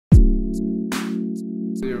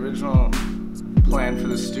The original plan for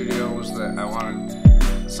the studio was that I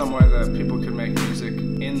wanted somewhere that people could make music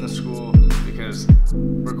in the school, because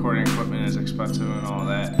recording equipment is expensive and all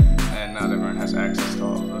that, and not everyone has access to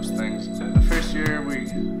all of those things. The first year we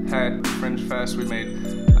had Fringe Fest, we made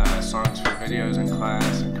songs for videos in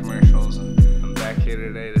class and commercials, and I'm back here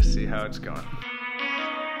today to see how it's going.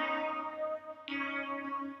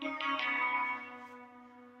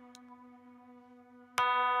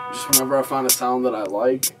 Just whenever I find a sound that I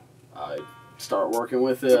like, I start working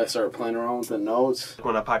with it. I start playing around with the notes.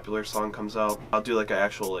 When a popular song comes out, I'll do like an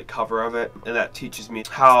actual cover of it, and that teaches me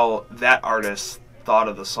how that artist thought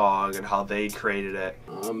of the song and how they created it.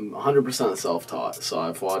 I'm 100% self-taught, so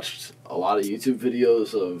I've watched a lot of YouTube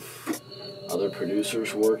videos of other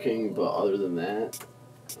producers working, but other than that,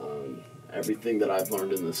 everything that I've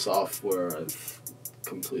learned in the software, I've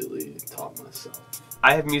completely taught myself.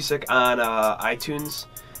 I have music on iTunes,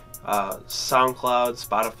 SoundCloud,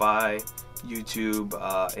 Spotify, YouTube,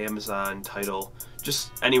 Amazon, Tidal,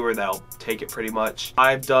 just anywhere that'll take it pretty much.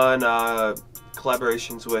 I've done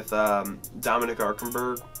collaborations with Dominic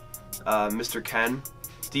Arkenberg, Mr. Ken,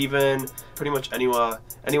 Steven, pretty much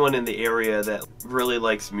anyone in the area that really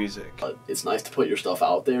likes music. It's nice to put your stuff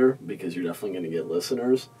out there because you're definitely going to get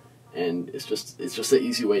listeners, and it's just an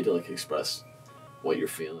easy way to express what you're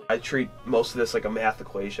feeling. I treat most of this like a math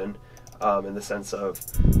equation, in the sense of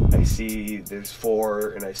I see there's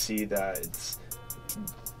 4 and I see that it's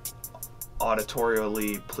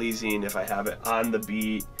auditorially pleasing if I have it on the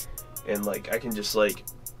beat, and I can just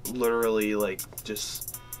literally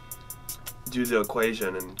just do the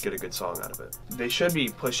equation and get a good song out of it. They should be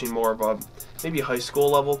pushing more of a maybe high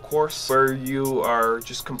school level course where you are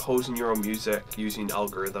just composing your own music using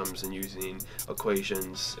algorithms and using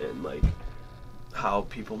equations and how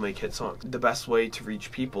people make hit songs. The best way to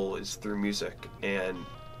reach people is through music, and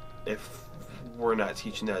if we're not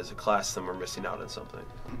teaching that as a class, then we're missing out on something.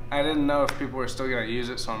 I didn't know if people were still going to use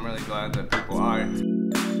it, so I'm really glad that people are.